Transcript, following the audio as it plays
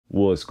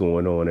What's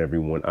going on,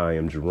 everyone? I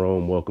am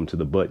Jerome. Welcome to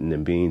the Button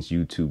and Beans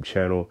YouTube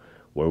channel,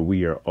 where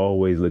we are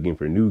always looking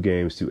for new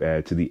games to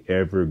add to the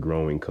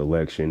ever-growing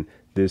collection.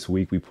 This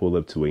week we pull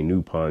up to a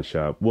new pawn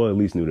shop, well, at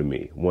least new to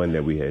me, one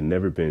that we had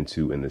never been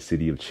to in the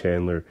city of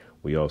Chandler.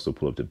 We also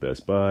pull up to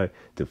Best Buy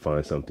to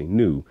find something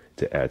new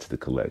to add to the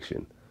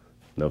collection.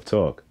 Enough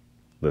talk.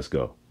 Let's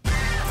go.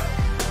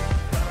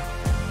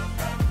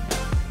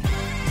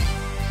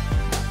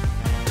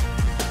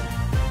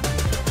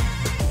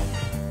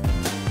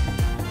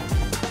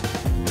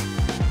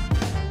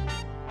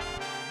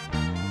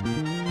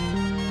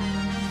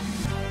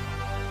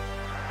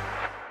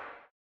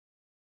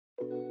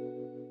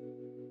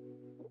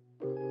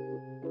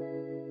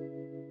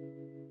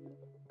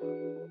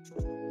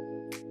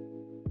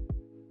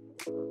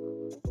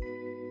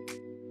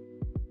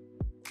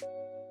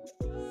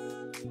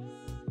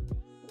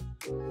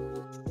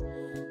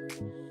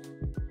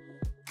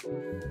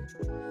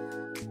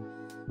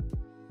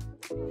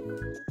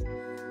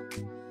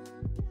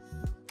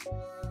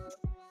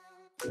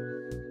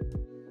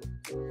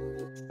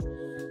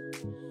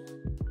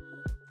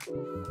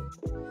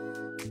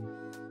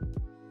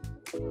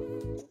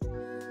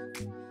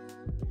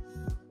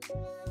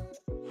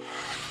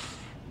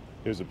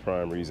 Here's a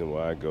prime reason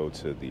why I go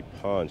to the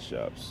pawn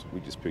shops. We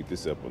just picked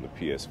this up on the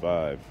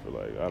PS5 for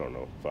like, I don't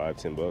know,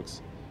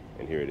 $5-10.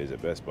 And here it is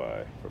at Best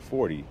Buy for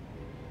 40.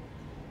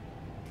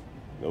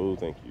 No,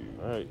 thank you.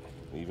 All right,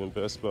 leaving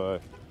Best Buy.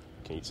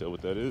 Can you tell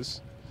what that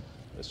is?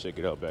 Let's check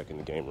it out back in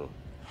the game room.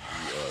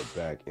 We are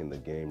back in the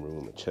game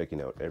room and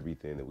checking out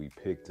everything that we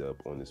picked up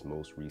on this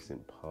most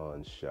recent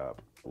pawn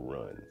shop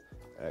run.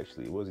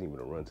 Actually, it wasn't even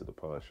a run to the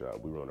pawn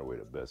shop. We were on our way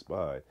to Best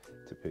Buy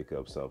to pick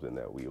up something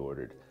that we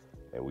ordered,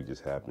 and we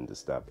just happened to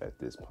stop at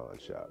this pawn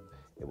shop.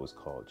 It was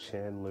called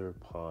Chandler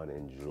Pawn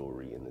and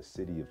Jewelry in the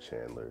city of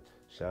Chandler.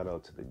 Shout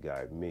out to the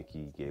guy,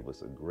 Mickey, gave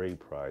us a great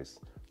price,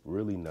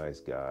 really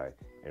nice guy,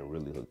 and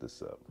really hooked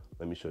us up.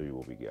 Let me show you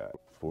what we got.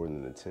 For the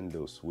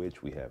Nintendo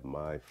Switch, we have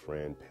My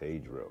Friend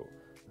Pedro.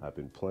 I've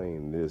been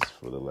playing this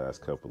for the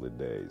last couple of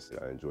days.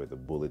 I enjoyed the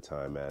bullet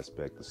time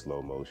aspect, the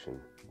slow motion,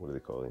 what do they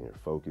call it here,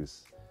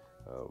 focus,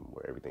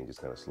 where everything just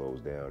kind of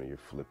slows down and you're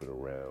flipping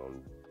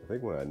around. I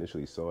think when I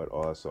initially saw it,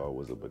 all I saw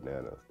was a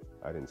banana.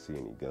 I didn't see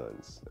any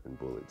guns and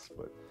bullets,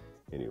 but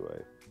anyway,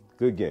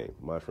 good game,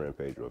 My Friend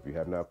Pedro. If you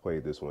have not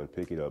played this one,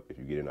 pick it up if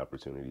you get an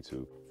opportunity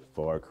to.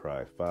 Far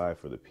Cry 5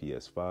 for the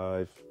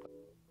PS5.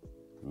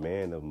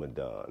 Man of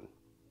Medan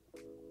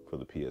for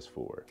the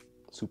PS4.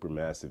 Super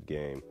massive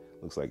game.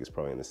 Looks like it's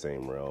probably in the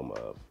same realm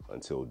of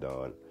Until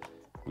Dawn.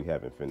 We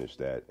haven't finished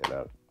that, and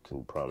I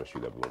can promise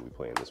you that we won't be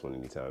playing this one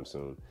anytime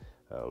soon.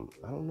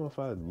 I don't know if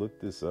I looked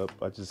this up.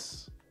 I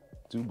just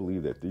do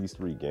believe that these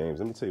three games,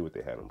 let me tell you what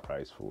they had them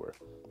priced for.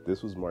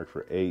 This was marked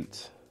for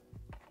 $8.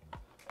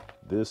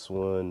 This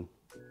one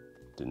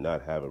did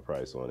not have a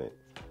price on it.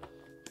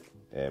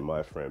 And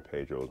My Friend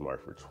Pedro was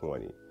marked for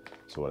 $20.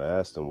 So when I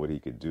asked him what he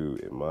could do,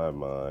 in my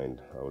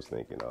mind, I was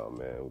thinking, oh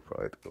man, we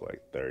probably have to go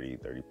like 30,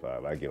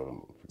 35. I get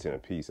them for 10 a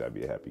piece, I'd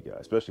be a happy guy,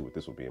 especially with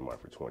this one being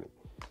marked for 20.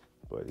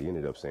 But he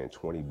ended up saying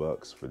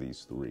 $20 for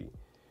these three.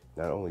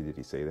 Not only did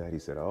he say that, he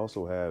said, I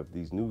also have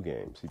these new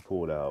games. He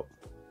pulled out,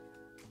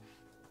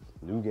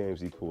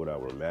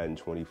 were Madden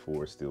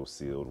 24 still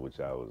sealed, which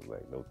I was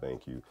like, no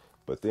thank you.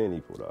 But then he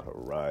pulled out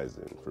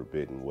Horizon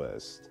Forbidden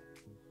West,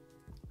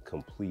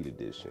 Complete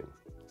Edition,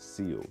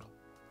 sealed,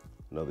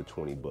 another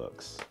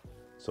 $20.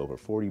 So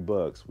for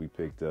 $40, we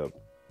picked up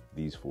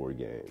these 4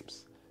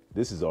 games.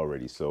 This is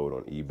already sold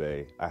on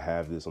eBay. I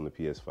have this on the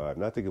PS5,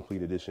 not the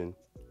Complete Edition.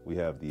 We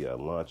have the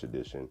Launch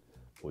Edition,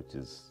 which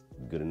is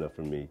good enough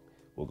for me.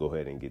 We'll go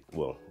ahead and get,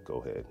 well, go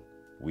ahead.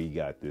 We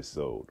got this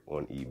sold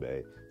on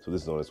eBay. So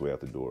this is on its way out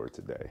the door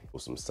today.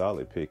 With some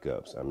solid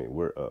pickups. I mean,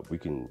 we're up. We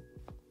can,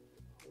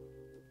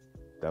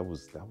 that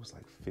was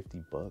like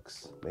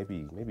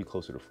 $50, maybe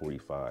closer to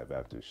 45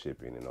 after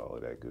shipping and all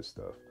of that good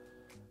stuff.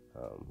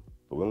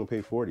 But we only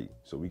paid 40,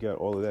 so we got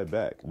all of that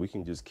back. We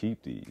can just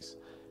keep these.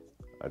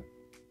 I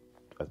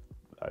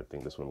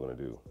think that's what I'm gonna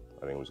do.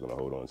 I think I'm just gonna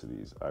hold on to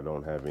these. I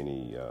don't have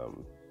any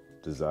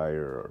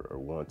desire or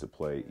want to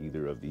play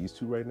either of these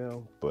two right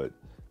now, but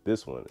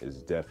this one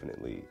is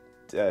definitely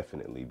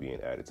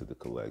being added to the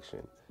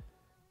collection.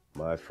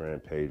 My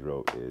Friend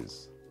Pedro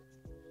is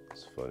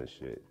fun as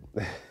shit.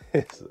 I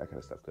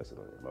gotta stop cussing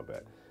on it, my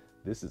bad.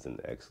 This is an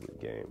excellent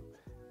game,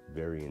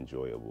 very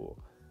enjoyable.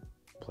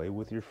 Play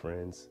with your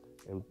friends,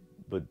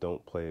 but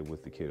don't play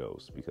with the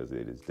kiddos because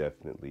it is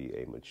definitely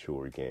a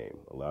mature game.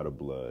 A lot of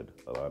blood,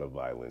 a lot of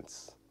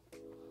violence,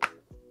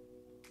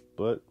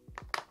 but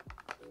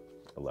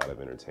a lot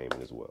of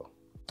entertainment as well.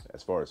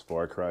 As far as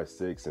Far Cry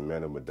 6 and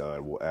Man of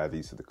Medan, we'll add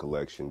these to the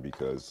collection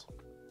because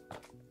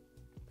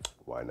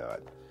why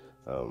not?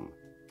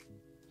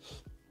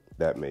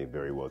 That may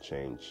very well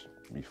change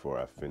before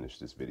I finish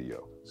this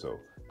video. So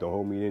don't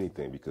hold me to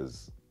anything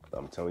because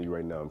I'm telling you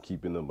right now, I'm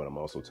keeping them, but I'm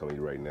also telling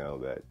you right now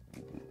that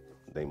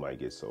they might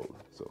get sold.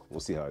 So we'll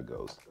see how it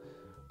goes.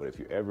 But if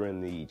you're ever in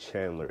the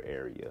Chandler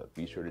area,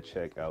 be sure to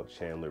check out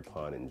Chandler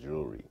Pawn and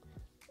Jewelry.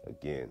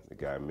 Again, the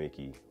guy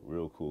Mickey,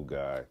 real cool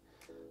guy.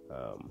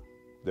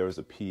 There was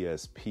a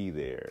PSP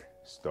there,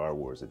 Star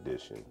Wars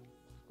edition.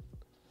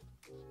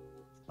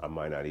 I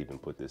might not even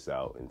put this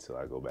out until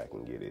I go back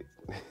and get it.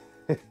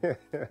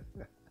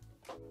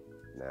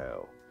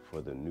 Now,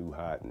 for the new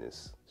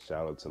hotness,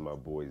 shout out to my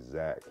boy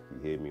Zach.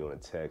 He hit me on a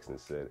text and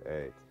said,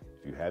 hey,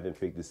 if you haven't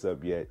picked this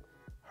up yet,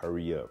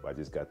 hurry up. I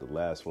just got the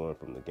last one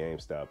from the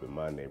GameStop in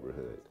my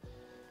neighborhood.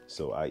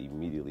 So I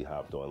immediately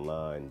hopped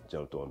online,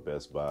 jumped on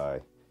Best Buy,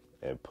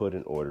 and put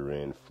an order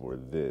in for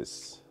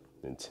this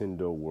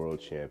Nintendo World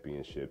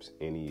Championships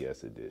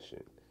NES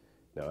edition.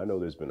 Now, I know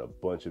there's been a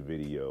bunch of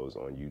videos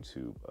on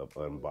YouTube of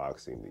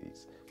unboxing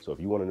these. So if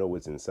you want to know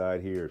what's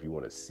inside here, if you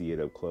want to see it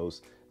up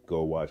close,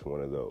 go watch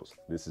one of those.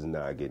 This is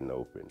not getting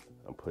open.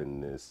 I'm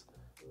putting this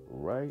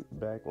right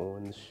back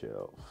on the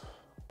shelf.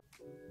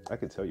 I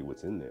can tell you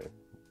what's in there,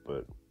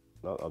 but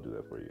I'll do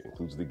that for you. It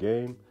includes the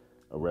game,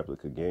 a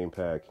replica game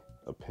pack,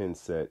 a pin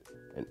set,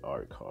 and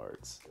art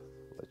cards.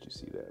 I'll let you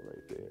see that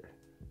right there.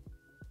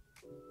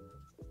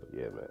 But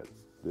yeah, man,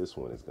 this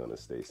one is gonna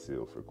stay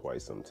sealed for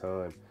quite some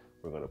time.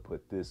 We're gonna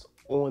put this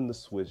on the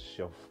Switch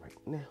shelf right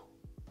now.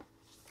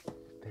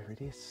 There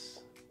it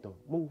is. Don't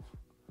move.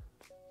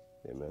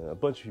 Yeah, man, a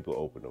bunch of people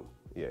open them.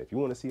 Yeah, if you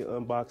want to see an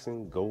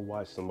unboxing, go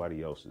watch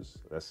somebody else's.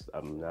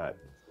 I'm not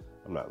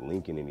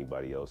linking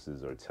anybody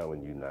else's or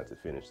telling you not to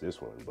finish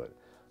this one, but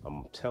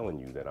I'm telling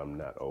you that I'm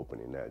not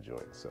opening that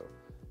joint. So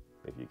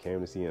if you came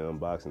to see an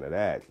unboxing of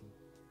that,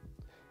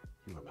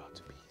 you're about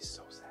to be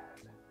so sad.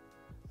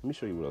 Let me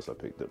show you what else I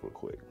picked up real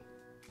quick.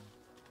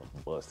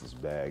 I'll bust this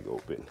bag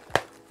open.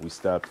 We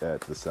stopped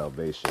at the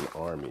Salvation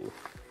Army.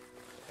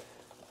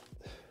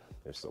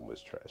 There's so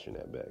much trash in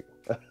that bag.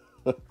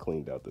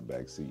 Cleaned out the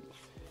back seat.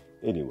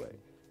 Anyway,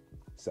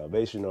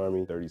 Salvation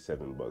Army,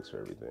 37 bucks for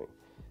everything.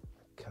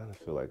 I kind of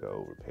feel like I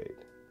overpaid.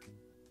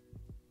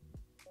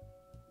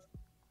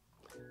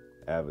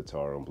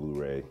 Avatar on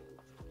Blu-ray.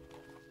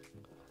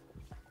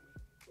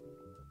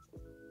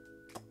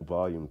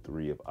 Volume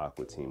 3 of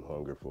Aqua Team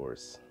Hunger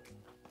Force.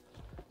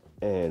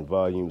 And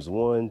volumes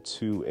 1,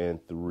 2, and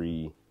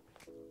 3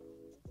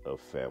 of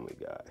Family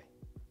Guy.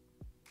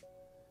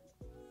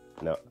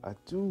 Now,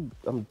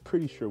 I'm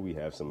pretty sure we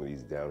have some of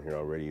these down here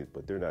already,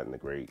 but they're not in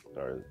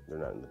they're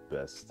not in the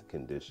best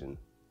condition.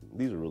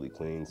 These are really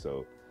clean,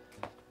 so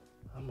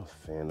I'm a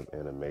fan of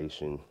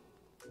animation.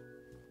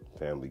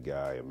 Family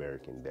Guy,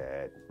 American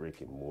Dad,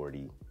 Rick and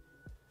Morty,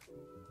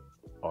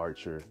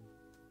 Archer.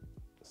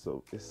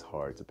 So it's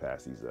hard to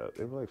pass these up.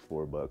 They were like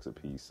 $4 a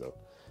piece, so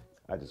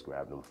I just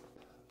grabbed them.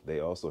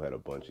 They also had a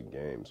bunch of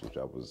games, which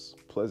I was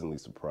pleasantly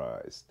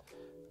surprised.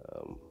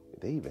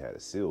 They even had a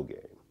seal game.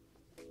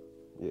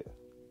 Yeah,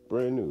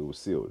 brand new. It was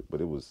sealed,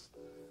 but I think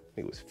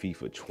it was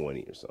FIFA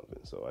 20 or something.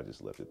 So I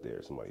just left it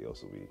there. Somebody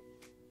else will be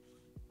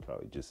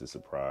probably just as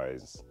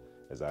surprised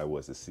as I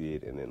was to see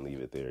it and then leave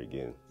it there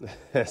again.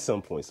 At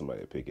some point, somebody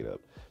will pick it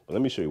up. But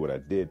let me show you what I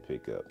did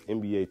pick up.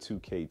 NBA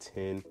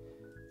 2K10.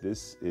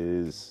 This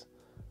is,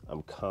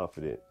 I'm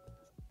confident,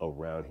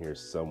 around here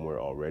somewhere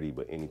already,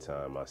 but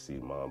anytime I see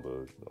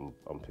Mamba,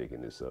 I'm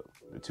picking this up.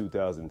 The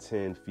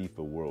 2010 FIFA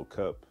World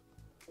Cup,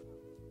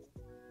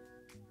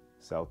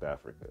 South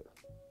Africa.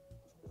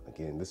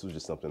 Again, this was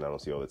just something I don't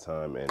see all the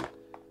time, and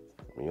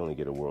you only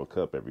get a World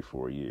Cup every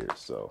 4 years,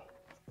 so.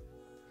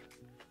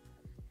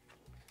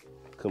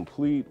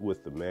 Complete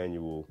with the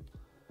manual,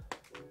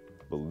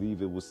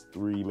 believe it was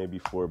 $3, maybe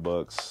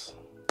 $4.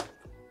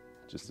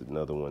 Just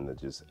another one to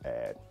just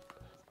add.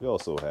 We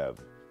also have,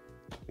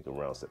 I think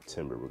around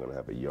September, we're gonna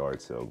have a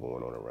yard sale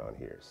going on around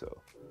here. So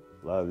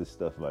a lot of this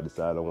stuff, if I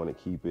decide I wanna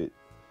keep it,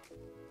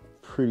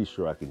 pretty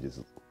sure I can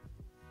just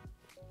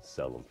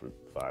sell them for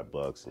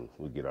 $5 and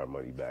we'll get our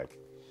money back.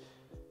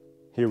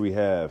 Here we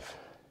have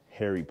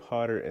Harry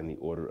Potter and the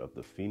Order of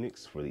the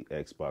Phoenix for the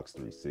Xbox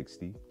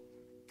 360.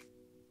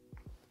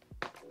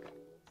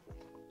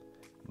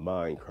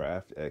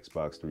 Minecraft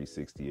Xbox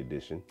 360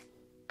 edition.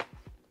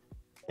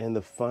 And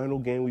the final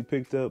game we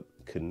picked up,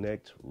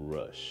 Connect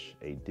Rush,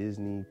 a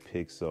Disney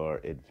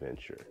Pixar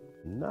adventure.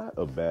 Not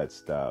a bad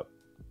stop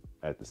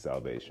at the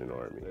Salvation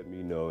Army. Let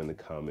me know in the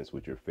comments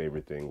what your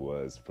favorite thing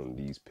was from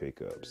these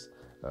pickups.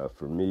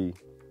 For me,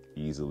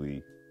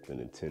 easily the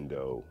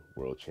Nintendo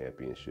World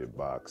Championship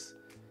box.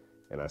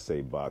 And I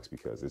say box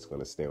because it's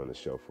gonna stay on the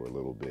shelf for a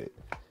little bit.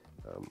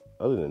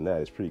 Other than that,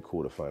 it's pretty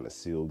cool to find a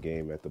sealed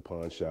game at the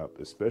pawn shop,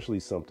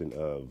 especially something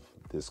of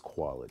this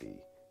quality.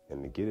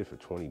 And to get it for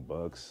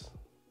 $20,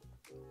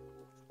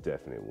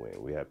 definite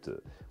win.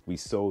 We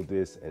sold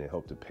this and it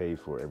helped to pay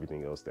for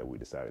everything else that we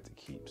decided to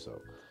keep.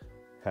 So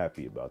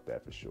happy about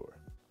that for sure.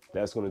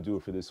 That's going to do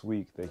it for this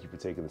week. Thank you for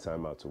taking the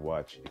time out to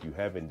watch. If you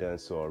haven't done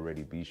so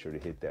already, be sure to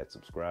hit that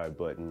subscribe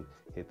button,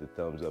 hit the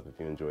thumbs up if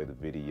you enjoyed the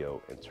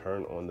video, and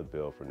turn on the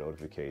bell for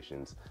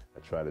notifications. I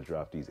try to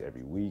drop these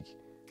every week,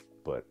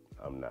 but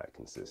I'm not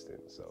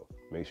consistent. So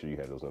make sure you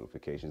have those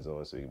notifications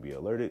on so you can be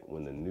alerted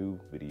when the new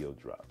video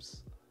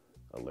drops.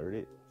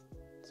 Alerted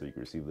so you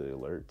can receive the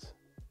alert.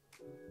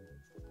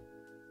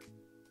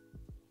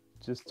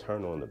 Just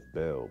turn on the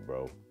bell,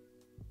 bro.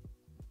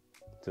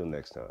 Till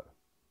next time.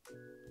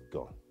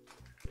 Go.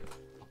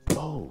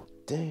 Oh,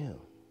 damn.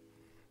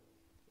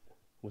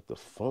 with the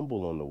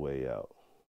fumble on the way out.